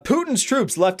Putin's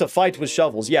troops left to fight with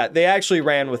shovels. Yeah, they actually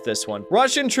ran with this one.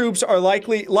 Russian troops are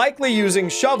likely using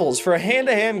shovels for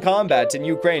hand-to-hand combat in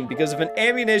Ukraine because of an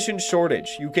ammunition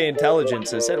shortage. UK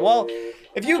intelligence has said, well,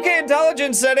 if UK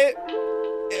intelligence said it,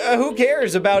 who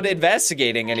cares about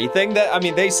investigating anything? That, I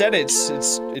mean, they said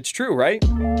it's true, right?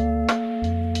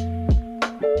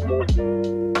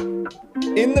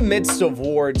 In the midst of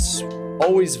war, it's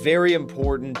always very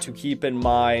important to keep in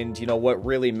mind, you know, what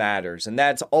really matters. And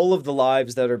that's all of the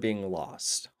lives that are being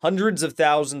lost. Hundreds of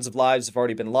thousands of lives have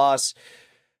already been lost.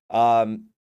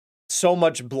 So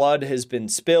much blood has been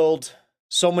spilled.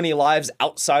 So many lives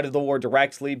outside of the war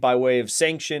directly by way of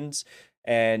sanctions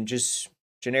and just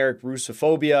generic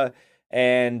Russophobia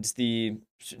and the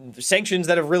sanctions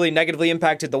that have really negatively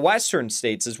impacted the Western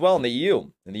states as well in the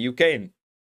EU, in the UK,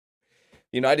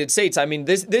 United States. I mean,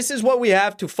 this is what we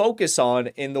have to focus on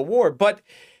in the war. But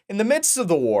in the midst of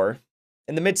the war,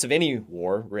 in the midst of any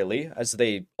war, really, as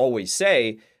they always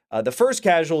say, the first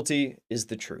casualty is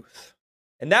the truth.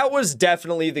 And that was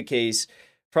definitely the case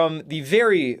from the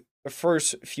very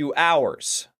first few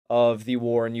hours of the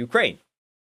war in Ukraine.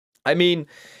 I mean,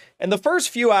 in the first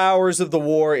few hours of the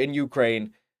war in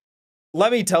Ukraine,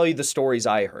 let me tell you the stories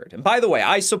I heard. And by the way,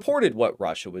 I supported what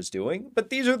Russia was doing, but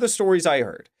these are the stories I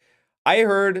heard. I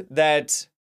heard that,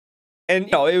 and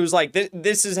you know, it was like,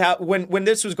 this is how, when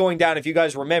this was going down, if you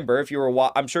guys remember, if you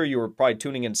were, I'm sure you were probably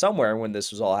tuning in somewhere when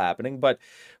this was all happening, but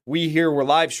we here were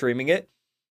live streaming it,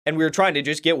 and we were trying to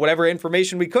just get whatever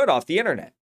information we could off the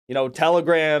internet. You know,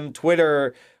 Telegram,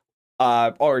 Twitter,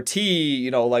 RT,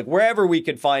 you know, like wherever we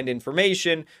could find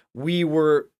information, we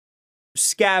were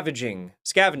scavenging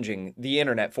the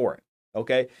internet for it,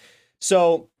 okay?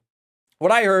 So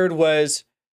what I heard was,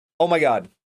 oh my God,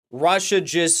 Russia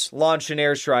just launched an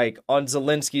airstrike on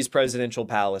Zelensky's presidential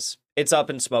palace. It's up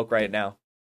in smoke right now.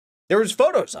 There was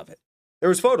photos of it.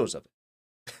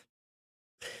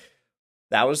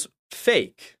 That was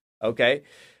fake, okay?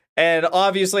 And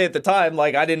obviously at the time,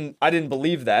 like I didn't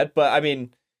believe that, but I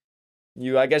mean,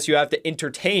 I guess you have to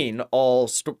entertain all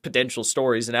potential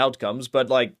stories and outcomes, but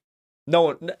like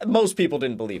most people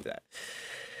didn't believe that.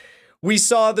 We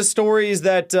saw the stories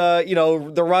that you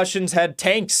know, the Russians had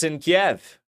tanks in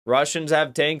Kiev. Russians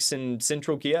have tanks in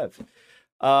central Kiev.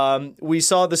 We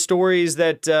saw the stories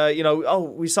that, you know,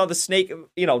 we saw the Snake,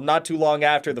 you know, not too long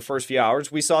after the first few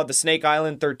hours. We saw the Snake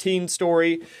Island 13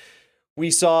 story. We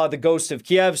saw the Ghost of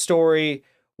Kiev story.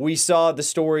 We saw the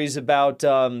stories about,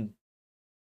 what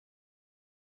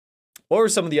were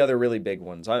some of the other really big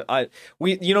ones?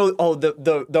 You know,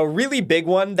 the really big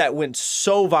one that went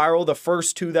so viral, the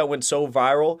first two that went so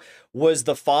viral was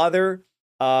the father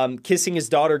kissing his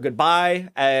daughter goodbye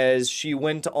as she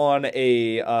went on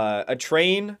a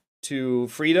train to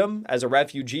freedom as a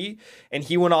refugee, and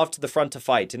he went off to the front to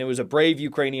fight. And it was a brave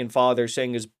Ukrainian father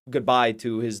saying his goodbye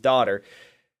to his daughter.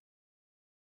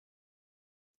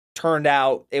 Turned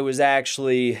out it was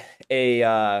actually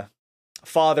a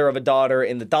father of a daughter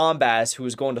in the Donbass who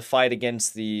was going to fight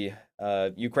against the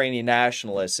Ukrainian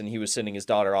nationalists, and he was sending his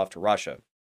daughter off to Russia.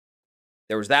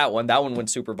 There was that one. That one went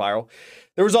super viral.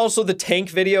 There was also the tank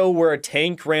video where a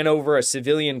tank ran over a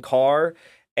civilian car,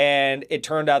 and it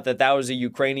turned out that that was a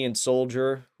Ukrainian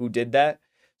soldier who did that.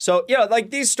 So, yeah,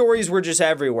 like these stories were just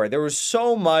everywhere. There was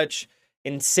so much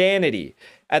insanity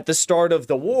at the start of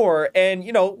the war, and,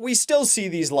 you know, we still see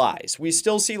these lies. We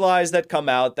still see lies that come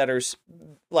out that are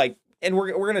like, and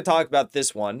we're going to talk about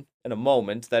this one in a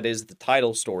moment. That is the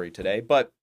title story today,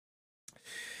 but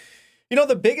you know,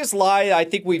 the biggest lie I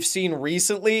think we've seen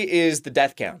recently is the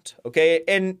death count, okay?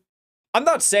 And I'm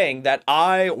not saying that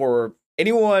I or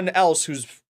anyone else who's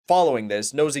following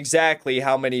this knows exactly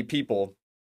how many people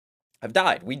have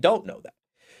died. We don't know that.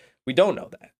 We don't know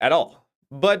that at all.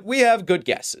 But we have good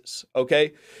guesses,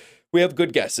 okay? We have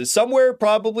good guesses. Somewhere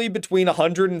probably between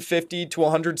 150 to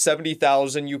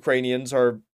 170,000 Ukrainians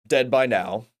are dead by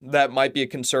now. That might be a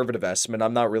conservative estimate.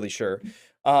 I'm not really sure.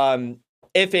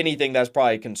 If anything, that's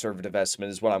probably a conservative estimate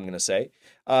is what I'm going to say.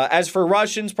 As for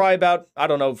Russians, probably about, I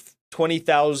don't know,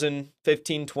 20,000,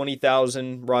 15,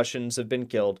 20,000 Russians have been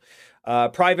killed.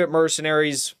 Private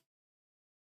mercenaries,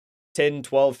 10,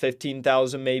 12,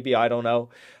 15,000 maybe, I don't know.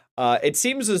 It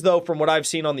seems as though from what I've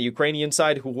seen on the Ukrainian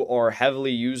side, who are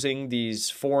heavily using these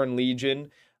Foreign Legion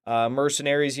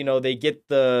mercenaries, you know, they get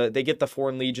the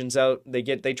Foreign Legions out.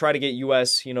 They try to get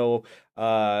US, you know,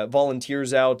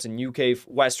 volunteers out and UK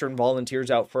Western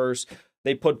volunteers out first.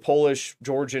 They put Polish,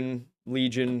 Georgian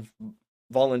Legion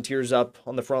volunteers up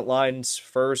on the front lines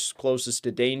first, closest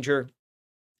to danger.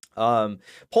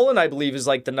 Poland, I believe, is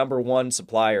like the #1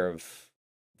 supplier of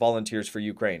volunteers for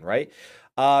Ukraine, right?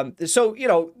 So, you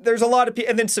know, there's a lot of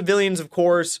people, and then civilians, of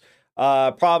course.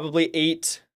 Probably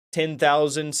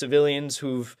 10,000 civilians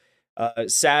who've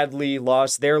sadly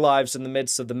lost their lives in the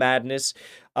midst of the madness.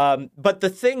 But the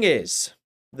thing is,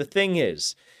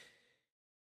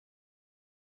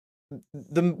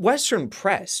 the Western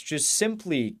press just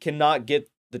simply cannot get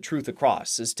the truth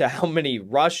across as to how many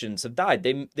Russians have died.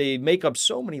 They make up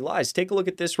so many lies. Take a look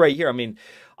at this right here. I mean,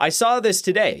 I saw this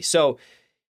today. So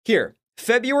here,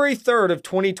 February 3rd of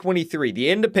 2023, The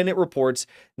Independent reports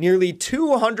nearly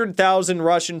 200,000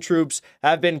 Russian troops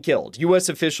have been killed, U.S.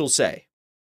 officials say.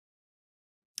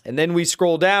 And then we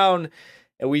scroll down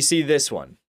and we see this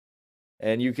one.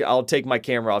 And I'll take my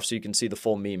camera off so you can see the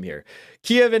full meme here.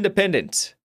 Kiev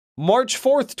Independent, March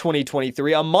 4th,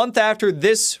 2023, a month after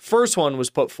this first one was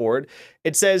put forward,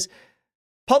 it says,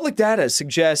 public data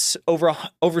suggests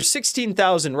over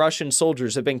 16,000 Russian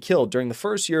soldiers have been killed during the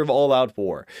first year of all-out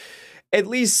war. At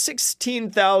least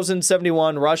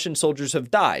 16,071 Russian soldiers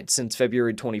have died since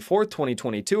February 24th,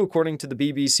 2022, according to the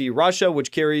BBC Russia,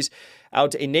 which carries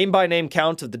out a name-by-name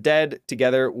count of the dead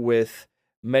together with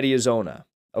Mediazona.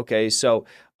 Okay, so,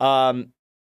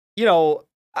 you know,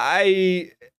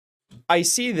 I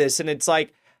see this and it's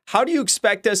like, how do you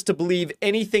expect us to believe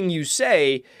anything you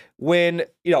say when,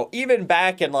 you know, even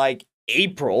back in like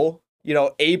April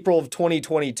of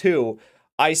 2022,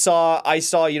 I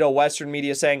saw, you know, Western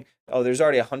media saying, oh, there's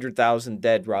already 100,000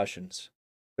 dead Russians.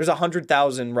 There's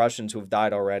 100,000 Russians who have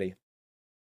died already.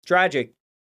 Tragic.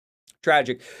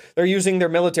 They're using their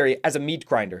military as a meat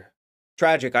grinder.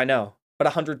 Tragic, I know, but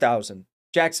 100,000.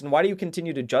 Jackson, why do you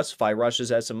continue to justify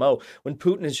Russia's SMO when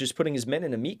Putin is just putting his men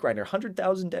in a meat grinder?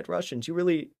 100,000 dead Russians. You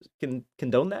really can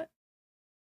condone that?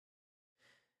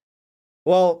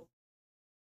 Well,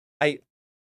 I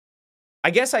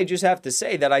guess I just have to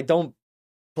say that I don't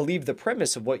believe the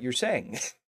premise of what you're saying.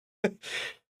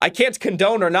 I can't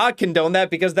condone or not condone that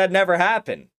because that never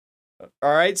happened.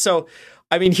 All right. So,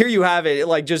 I mean, here you have it,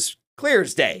 like just clear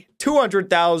as day,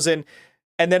 200,000.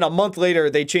 And then a month later,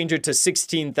 they change it to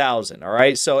 16,000. All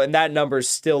right. So, and that number is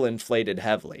still inflated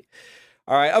heavily.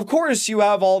 All right. Of course, you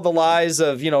have all the lies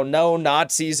of, you know, no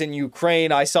Nazis in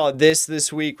Ukraine. I saw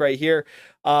this week right here.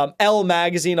 Elle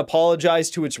magazine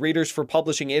apologized to its readers for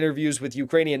publishing interviews with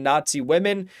Ukrainian Nazi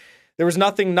women. There was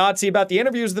nothing Nazi about the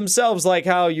interviews themselves, like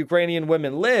how Ukrainian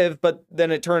women live, but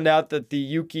then it turned out that the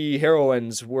Yuki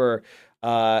heroines were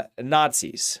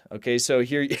Nazis. Okay, so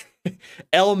here,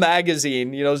 Elle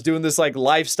magazine, you know, is doing this like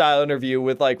lifestyle interview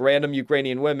with like random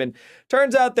Ukrainian women.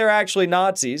 Turns out they're actually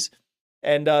Nazis,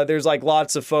 and there's like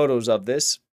lots of photos of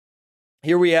this.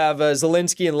 Here we have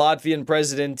Zelensky and Latvian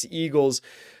President Egils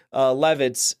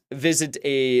Levits visit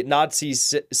a Nazi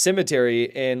cemetery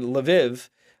in Lviv.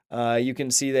 You can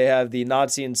see they have the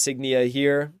Nazi insignia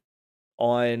here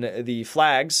on the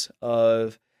flags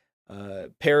of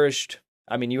perished.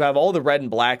 I mean, you have all the red and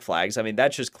black flags. I mean,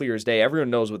 that's just clear as day. Everyone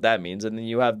knows what that means. And then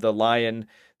you have the lion,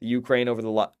 the Ukraine over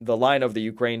the line over the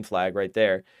Ukraine flag right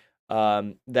there.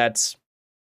 That's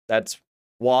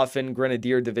Waffen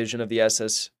Grenadier Division of the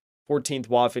SS, 14th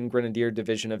Waffen Grenadier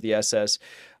Division of the SS.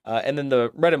 And then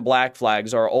the red and black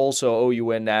flags are also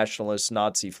OUN nationalist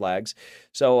Nazi flags.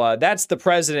 So that's the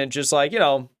president just like, you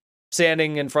know,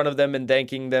 standing in front of them and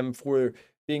thanking them for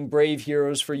being brave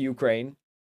heroes for Ukraine,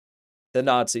 the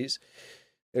Nazis.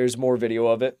 There's more video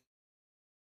of it.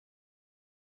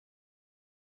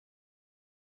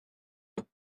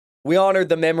 We honored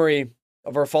the memory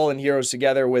of our fallen heroes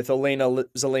together with Elena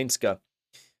Zelenska,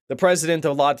 the president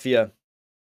of Latvia,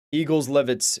 Egils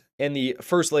Levits, and the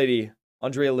First Lady,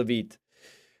 Andrea Levit.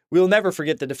 We will never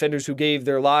forget the defenders who gave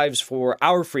their lives for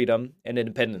our freedom and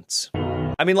independence.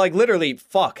 I mean, like, literally,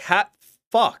 half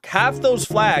those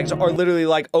flags are literally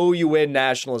like OUN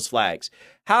nationalist flags.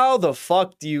 How the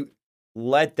fuck do you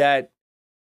let that,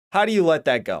 how do you let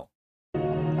that go?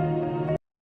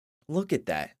 Look at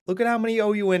that. Look at how many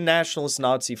OUN nationalist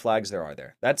Nazi flags there are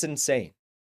there. That's insane.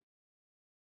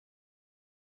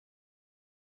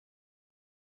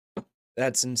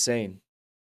 That's insane.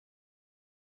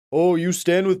 Oh, you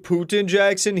stand with Putin,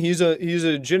 Jackson? He's a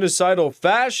genocidal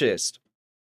fascist.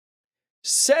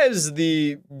 Says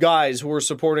the guys who are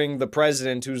supporting the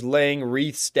president who's laying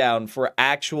wreaths down for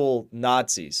actual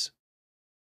Nazis.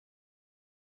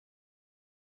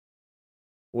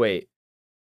 Wait.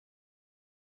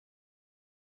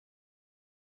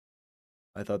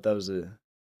 I thought that was a...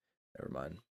 Never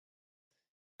mind.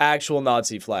 Actual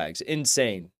Nazi flags.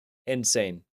 Insane.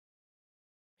 Insane.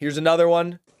 Here's another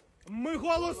one. We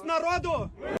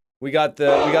got the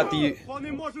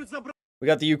We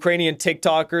got the Ukrainian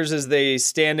TikTokers as they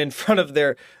stand in front of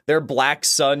their black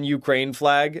sun Ukraine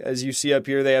flag. As you see up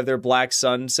here, they have their black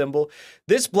sun symbol.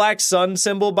 This black sun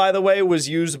symbol, by the way, was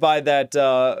used by that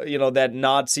that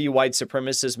Nazi white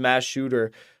supremacist mass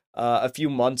shooter a few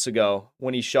months ago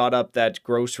when he shot up that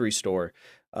grocery store.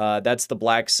 That's the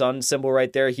black sun symbol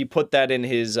right there. He put that in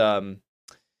his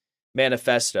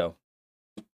manifesto.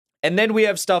 And then we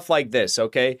have stuff like this,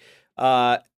 okay?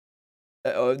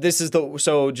 This is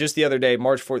just the other day,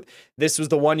 March 4th, this was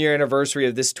the 1-year anniversary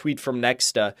of this tweet from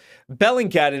Nexta.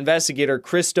 Bellingcat investigator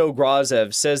Christo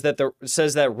Grazev says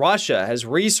that Russia has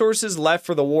resources left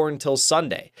for the war until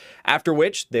Sunday, after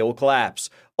which they will collapse.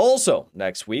 Also,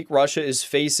 next week, Russia is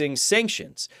facing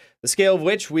sanctions, the scale of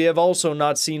which we have also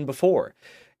not seen before.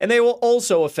 And they will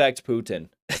also affect Putin.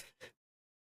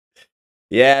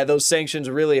 Yeah, those sanctions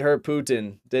really hurt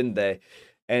Putin, didn't they?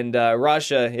 And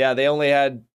Russia, yeah, they only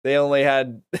had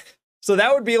so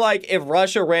that would be like if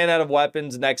Russia ran out of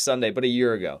weapons next Sunday, but a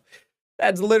year ago.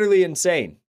 That's literally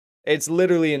insane. It's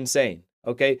literally insane,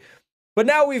 okay? But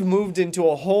now we've moved into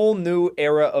a whole new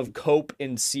era of cope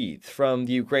and seethe from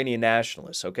the Ukrainian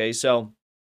nationalists, okay? So,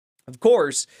 of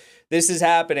course, this is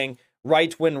happening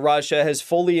right when Russia has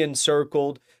fully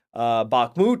encircled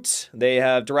Bakhmut. They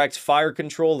have direct fire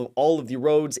control of all of the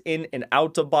roads in and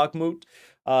out of Bakhmut.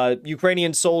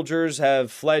 Ukrainian soldiers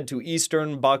have fled to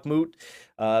eastern Bakhmut.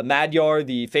 Madyar,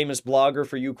 the famous blogger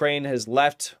for Ukraine, has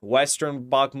left western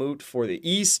Bakhmut for the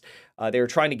east. They're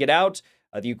trying to get out.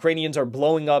 The Ukrainians are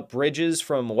blowing up bridges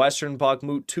from western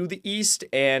Bakhmut to the east,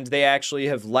 and they actually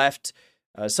have left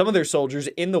some of their soldiers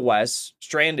in the west,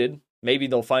 stranded. Maybe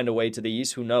they'll find a way to the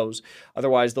east, who knows?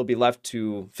 Otherwise, they'll be left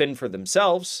to fend for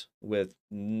themselves with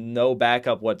no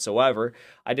backup whatsoever.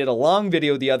 I did a long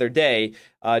video the other day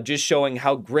just showing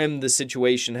how grim the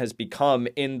situation has become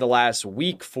in the last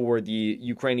week for the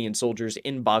Ukrainian soldiers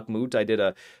in Bakhmut. I did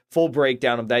a full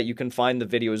breakdown of that. You can find the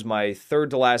video as my third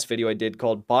to last video I did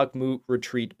called Bakhmut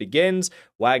Retreat Begins,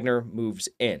 Wagner Moves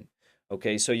In.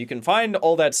 Okay, so you can find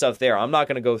all that stuff there. I'm not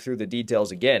going to go through the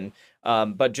details again,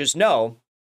 but just know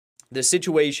the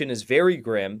situation is very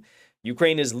grim.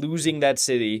 Ukraine is losing that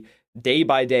city day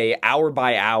by day, hour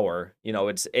by hour. You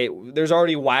know, there's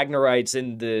already Wagnerites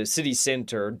in the city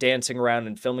center dancing around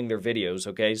and filming their videos,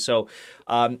 okay? So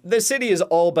the city is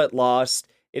all but lost.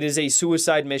 It is a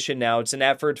suicide mission now. It's an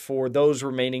effort for those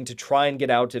remaining to try and get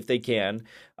out if they can,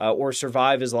 or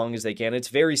survive as long as they can. It's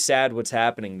very sad what's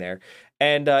happening there.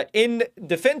 And in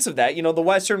defense of that, you know, the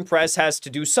Western press has to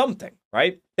do something,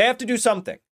 right? They have to do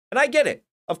something. And I get it.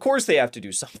 Of course they have to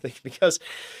do something, because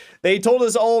they told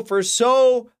us all for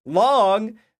so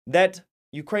long that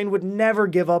Ukraine would never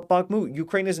give up Bakhmut.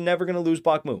 Ukraine is never going to lose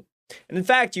Bakhmut. And in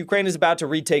fact, Ukraine is about to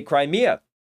retake Crimea.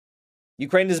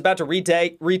 Ukraine is about to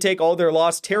retake all their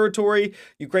lost territory.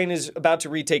 Ukraine is about to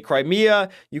retake Crimea.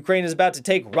 Ukraine is about to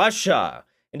take Russia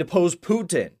and depose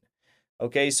Putin.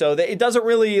 Okay, so it doesn't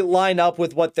really line up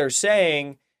with what they're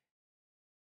saying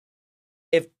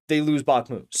if they lose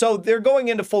Bakhmut. So they're going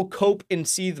into full cope and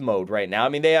seethe mode right now. I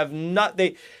mean,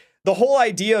 the whole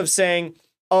idea of saying,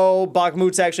 oh,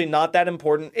 Bakhmut's actually not that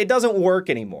important, it doesn't work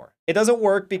anymore. It doesn't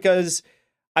work because,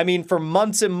 I mean, for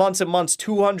months and months and months,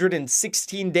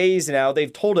 216 days now,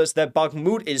 they've told us that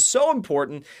Bakhmut is so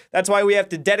important. That's why we have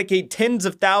to dedicate tens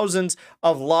of thousands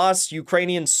of lost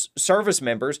Ukrainian service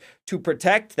members to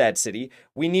protect that city.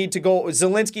 We need to go,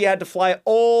 Zelensky had to fly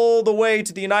all the way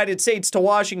to the United States, to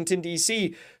Washington,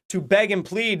 D.C., to beg and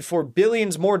plead for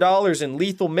billions more dollars in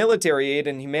lethal military aid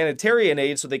and humanitarian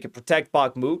aid so they could protect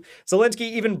Bakhmut. Zelensky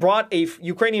even brought a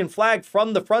Ukrainian flag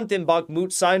from the front in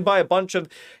Bakhmut, signed by a bunch of,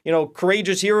 you know,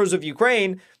 courageous heroes of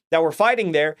Ukraine that were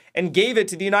fighting there, and gave it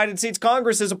to the United States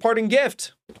Congress as a parting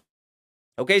gift.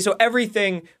 Okay, so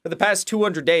everything for the past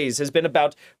 200 days has been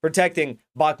about protecting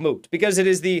Bakhmut, because it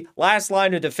is the last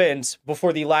line of defense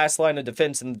before the last line of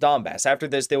defense in the Donbass. After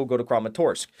this, they will go to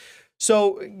Kramatorsk.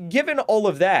 So, given all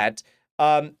of that,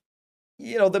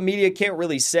 you know, the media can't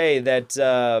really say that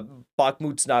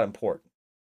Bakhmut's not important.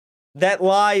 That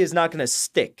lie is not going to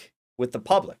stick with the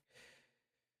public.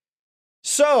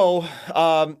 So,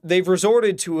 they've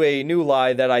resorted to a new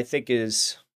lie that I think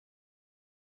is...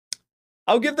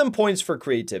 I'll give them points for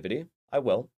creativity. I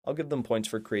will. I'll give them points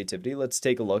for creativity. Let's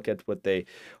take a look at what they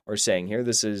are saying here.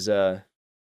 This is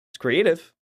it's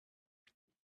creative.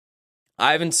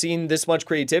 I haven't seen this much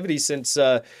creativity since,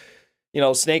 you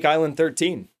know, Snake Island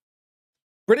 13.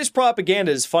 British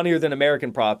propaganda is funnier than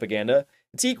American propaganda.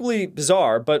 It's equally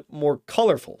bizarre, but more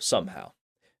colorful somehow.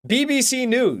 BBC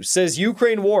News says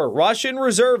Ukraine war, Russian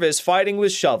reservists fighting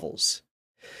with shovels.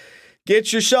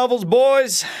 Get your shovels,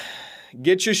 boys.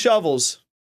 Get your shovels.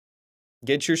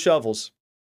 Get your shovels.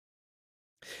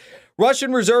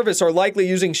 Russian reservists are likely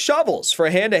using shovels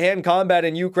for hand-to-hand combat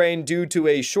in Ukraine due to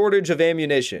a shortage of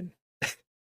ammunition.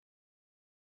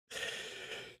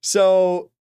 So,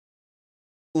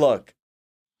 look,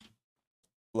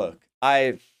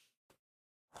 I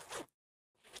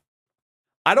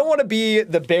don't want to be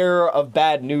the bearer of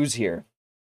bad news here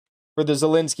for the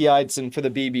Zelenskyites and for the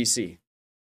BBC.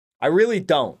 I really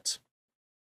don't.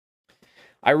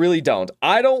 I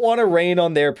don't want to rain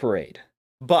on their parade,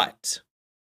 but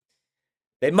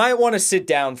they might want to sit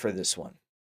down for this one,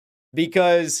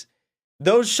 because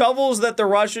those shovels that the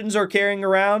Russians are carrying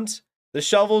around, the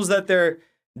shovels that they're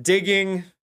digging,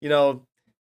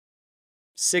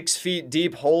 6 feet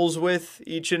deep holes with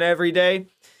each and every day,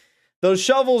 those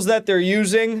shovels that they're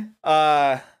using,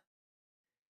 it's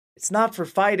not for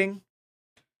fighting.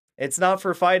 It's not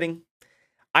for fighting.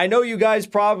 I know you guys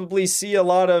probably see a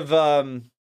lot of,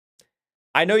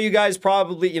 I know you guys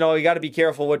probably, you got to be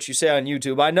careful what you say on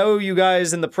YouTube. I know you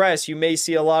guys in the press, you may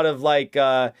see a lot of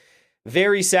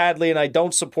very sadly, and I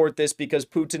don't support this because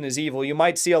Putin is evil, you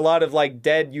might see a lot of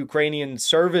dead Ukrainian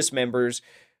service members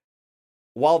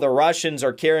while the Russians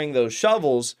are carrying those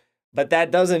shovels, but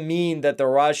that doesn't mean that the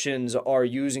Russians are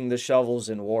using the shovels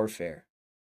in warfare.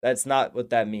 That's not what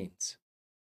that means.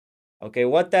 Okay,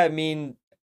 what that means,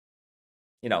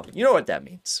 you know what that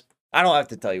means. I don't have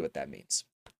to tell you what that means.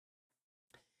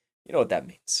 You know what that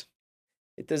means.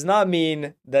 It does not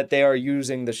mean that they are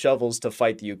using the shovels to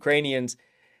fight the Ukrainians.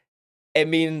 It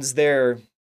means they're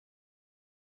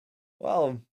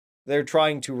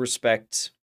trying to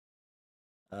respect,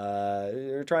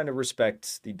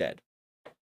 the dead.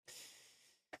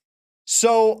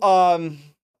 So,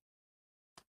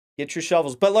 get your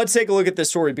shovels. But let's take a look at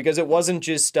this story, because it wasn't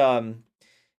just the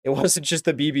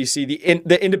BBC.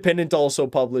 The Independent also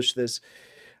published this.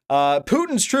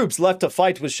 Putin's troops left to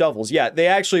fight with shovels. Yeah, they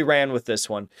actually ran with this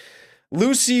one.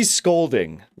 Lucy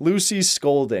Scolding. Let's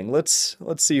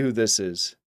see who this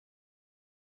is.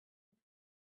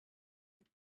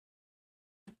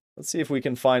 Let's see if we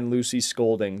can find Lucy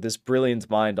Scolding, this brilliant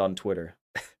mind on Twitter.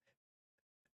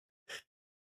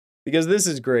 Because this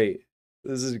is great.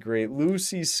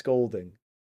 Lucy Scolding.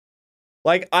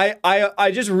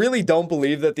 I just really don't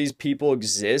believe that these people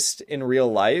exist in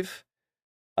real life.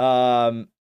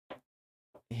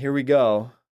 Here we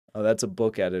go. Oh, that's a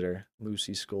book editor.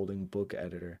 Lucy Scolding, book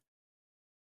editor.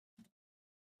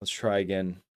 Let's try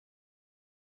again.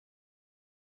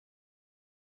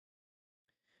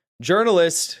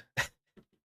 Journalist.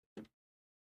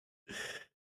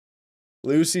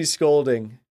 Lucy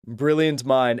Scolding, brilliant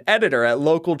mind. Editor at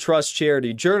local trust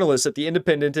charity. Journalist at The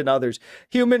Independent and others.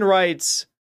 Human rights.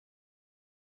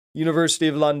 University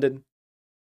of London.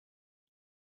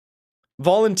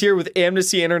 Volunteer with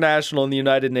Amnesty International in the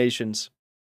United Nations.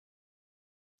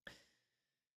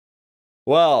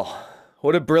 Well,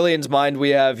 what a brilliant mind we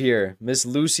have here. Miss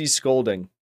Lucy Scolding.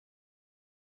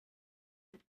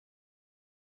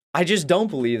 I just don't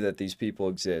believe that these people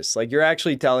exist. You're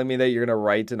actually telling me that you're going to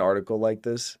write an article like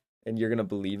this and you're going to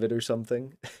believe it or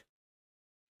something?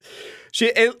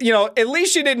 At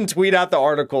least she didn't tweet out the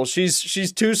article.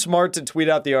 She's too smart to tweet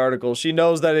out the article. She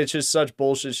knows that it's just such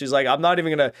bullshit. She's like, I'm not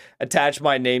even going to attach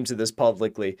my name to this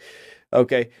publicly.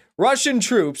 Okay. Russian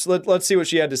troops, let's see what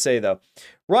she had to say, though.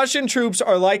 Russian troops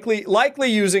are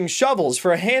likely using shovels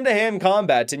for hand-to-hand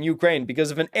combat in Ukraine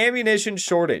because of an ammunition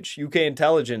shortage, UK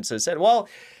intelligence has said. Well,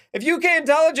 if UK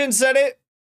intelligence said it,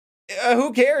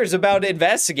 who cares about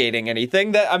investigating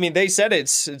anything? They said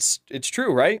it's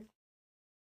true, right?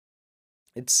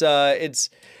 It's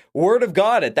word of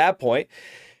God at that point.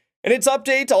 In its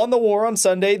update on the war on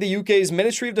Sunday, the UK's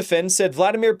Ministry of Defense said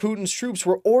Vladimir Putin's troops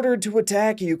were ordered to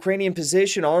attack a Ukrainian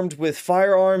position armed with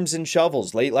firearms and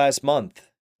shovels late last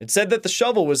month. It said that the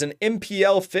shovel was an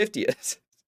MPL-50,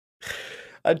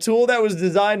 a tool that was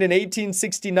designed in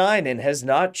 1869 and has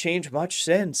not changed much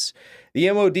since. The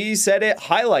MOD said it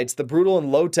highlights the brutal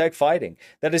and low-tech fighting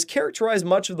that has characterized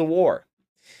much of the war.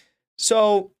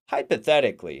 So,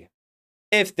 hypothetically,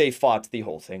 if they fought the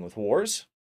whole thing with wars,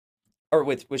 or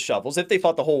with shovels, if they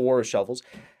fought the whole war with shovels,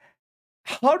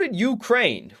 how did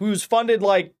Ukraine, who's funded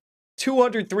 $200,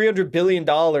 $300 billion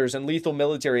in lethal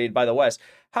military aid by the West,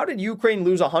 how did Ukraine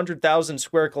lose 100,000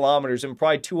 square kilometers and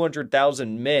probably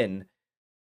 200,000 men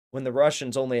when the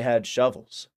Russians only had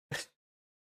shovels?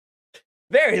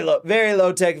 Very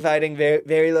low tech fighting,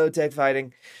 very low tech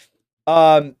fighting.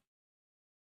 Yeah,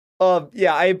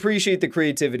 I appreciate the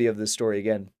creativity of this story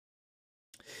again.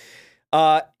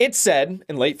 It said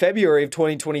in late February of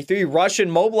 2023,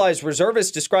 Russian mobilized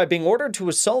reservists described being ordered to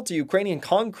assault a Ukrainian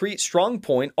concrete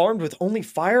strongpoint armed with only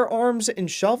firearms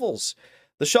and shovels.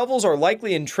 The shovels are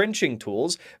likely entrenching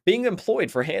tools being employed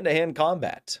for hand-to-hand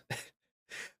combat.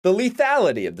 The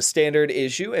lethality of the standard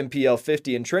issue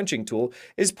MPL-50 entrenching tool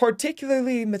is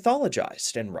particularly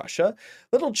mythologized in Russia.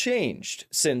 Little changed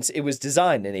since it was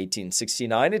designed in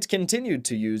 1869. It's continued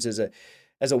to use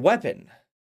as a weapon.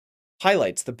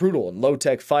 Highlights the brutal and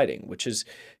low-tech fighting, which has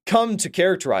come to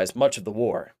characterize much of the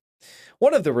war.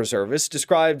 One of the reservists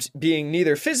described being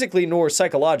neither physically nor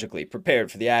psychologically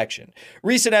prepared for the action.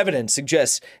 Recent evidence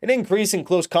suggests an increase in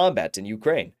close combat in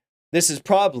Ukraine. This is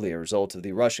probably a result of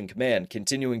the Russian command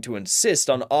continuing to insist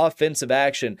on offensive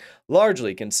action,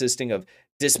 largely consisting of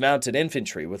dismounted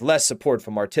infantry with less support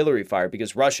from artillery fire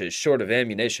because Russia is short of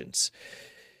ammunitions.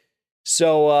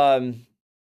 So,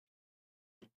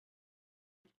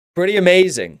 pretty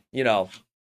amazing, you know.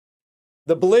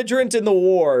 The belligerent in the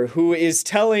war who is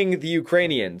telling the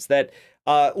Ukrainians that,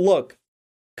 look,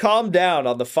 calm down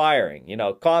on the firing,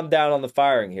 calm down on the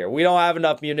firing here. We don't have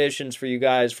enough munitions for you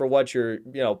guys for what you're,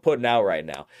 putting out right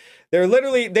now.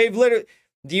 The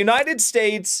United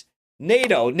States,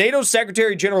 NATO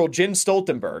Secretary General Jens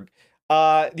Stoltenberg,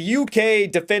 the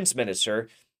UK Defense Minister,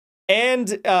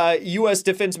 and US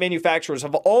defense manufacturers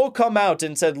have all come out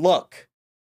and said, look,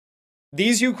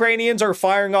 these Ukrainians are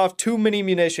firing off too many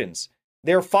munitions.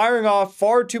 They're firing off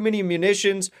far too many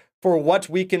munitions for what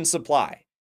we can supply.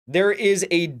 There is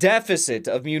a deficit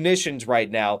of munitions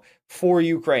right now for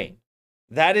Ukraine.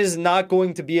 That is not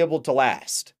going to be able to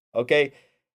last, okay?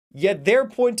 Yet they're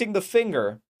pointing the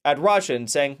finger at Russia and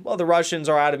saying, well, the Russians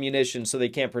are out of munitions, so they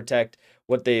can't protect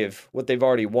what they've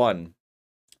already won.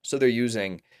 So they're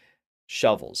using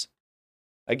shovels.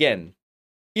 Again,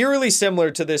 eerily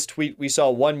similar to this tweet we saw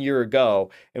 1 year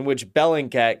ago, in which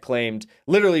Bellingcat claimed,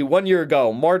 literally 1 year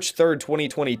ago, March 3rd,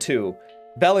 2022,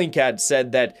 Bellingcat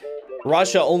said that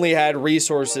Russia only had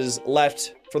resources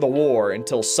left for the war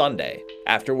until Sunday,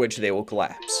 after which they will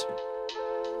collapse.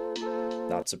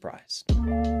 Not surprised.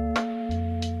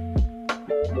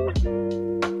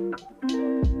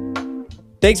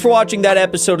 Thanks for watching that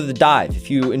episode of The Dive.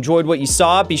 If you enjoyed what you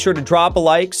saw, be sure to drop a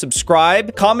like,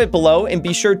 subscribe, comment below, and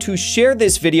be sure to share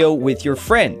this video with your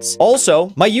friends.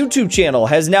 Also, my YouTube channel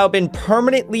has now been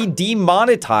permanently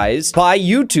demonetized by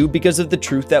YouTube because of the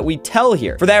truth that we tell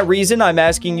here. For that reason, I'm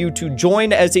asking you to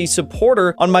join as a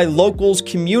supporter on my Locals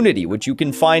community, which you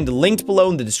can find linked below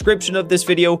in the description of this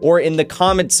video or in the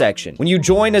comment section. When you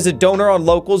join as a donor on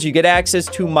Locals, you get access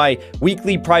to my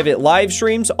weekly private live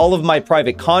streams, all of my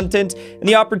private content,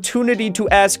 and the opportunity to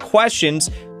ask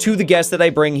questions to the guests that I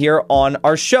bring here on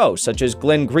our show, such as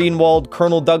Glenn Greenwald,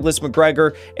 Colonel Douglas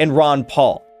McGregor, and Ron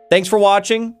Paul. Thanks for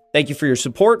watching. Thank you for your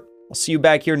support. I'll see you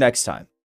back here next time.